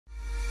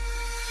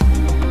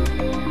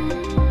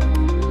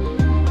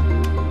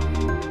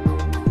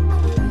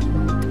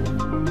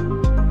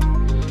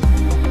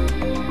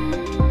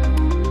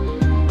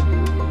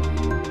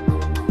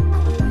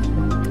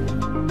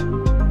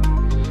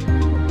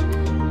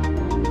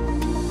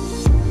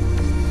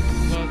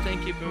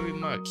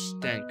much,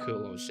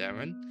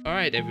 TechnologicalByte.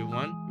 Alright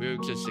everyone, we're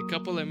just a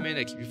couple of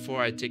minutes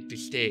before I take the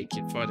stage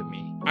in front of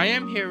me. I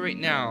am here right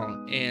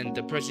now in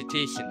the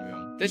presentation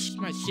room. This is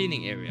my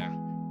seating area,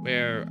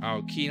 where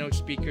our keynote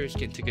speakers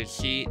can take a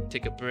seat,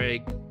 take a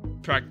break,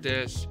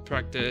 practice.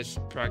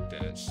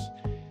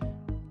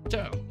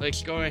 So,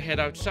 let's go and head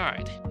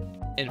outside.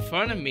 In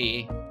front of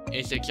me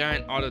is a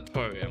giant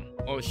auditorium,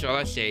 or shall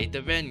I say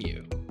the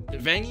venue. The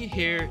venue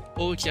here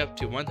holds up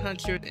to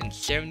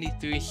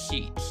 173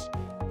 seats.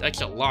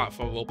 That's a lot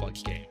for a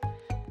Roblox game.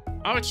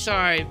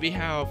 Outside, we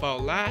have our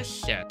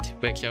last set,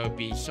 which I will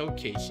be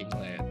showcasing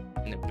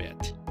in a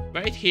bit.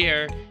 Right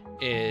here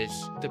is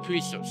the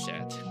pre-show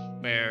set,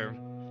 where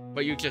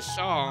what you just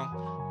saw,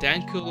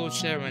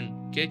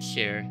 TechnologicalByte gets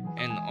share,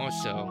 and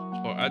also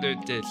for other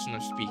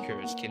additional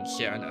speakers can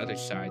share on the other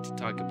side to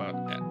talk about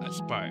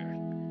Aspire.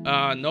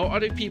 No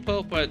other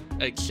people, but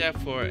except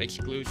for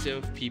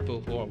exclusive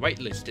people who are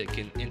whitelisted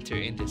can enter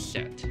in this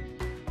set.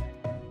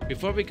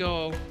 Before we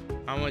go,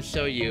 I want to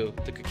show you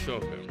the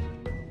control room.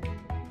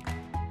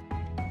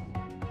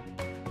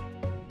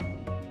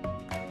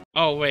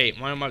 Oh wait,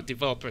 one of my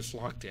developers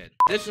logged in.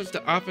 This is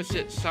the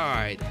opposite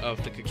side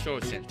of the control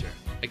center.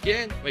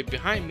 Again, right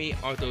behind me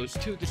are those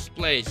two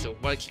displays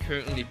of what's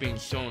currently being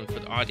shown for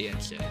the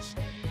audiences.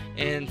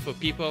 And for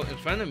people in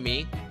front of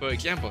me, for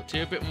example,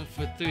 Terabit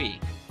 143.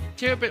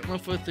 Terabit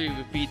 143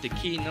 would be the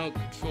keynote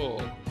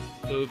control.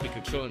 It would be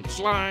controlling the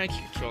slides,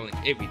 controlling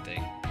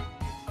everything.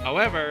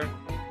 However,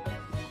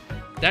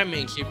 that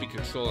means you'd be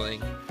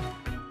controlling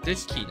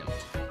this keynote.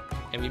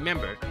 And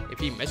remember, if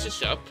he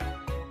messes up,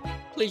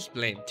 please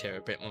blame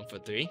Terabit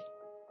 143.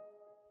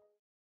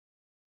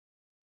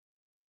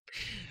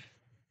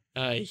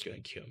 He's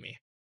gonna kill me.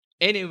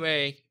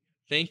 Anyway,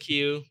 thank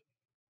you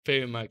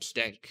very much,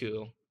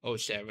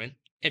 TechnologicalByte,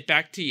 and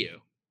back to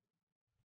you.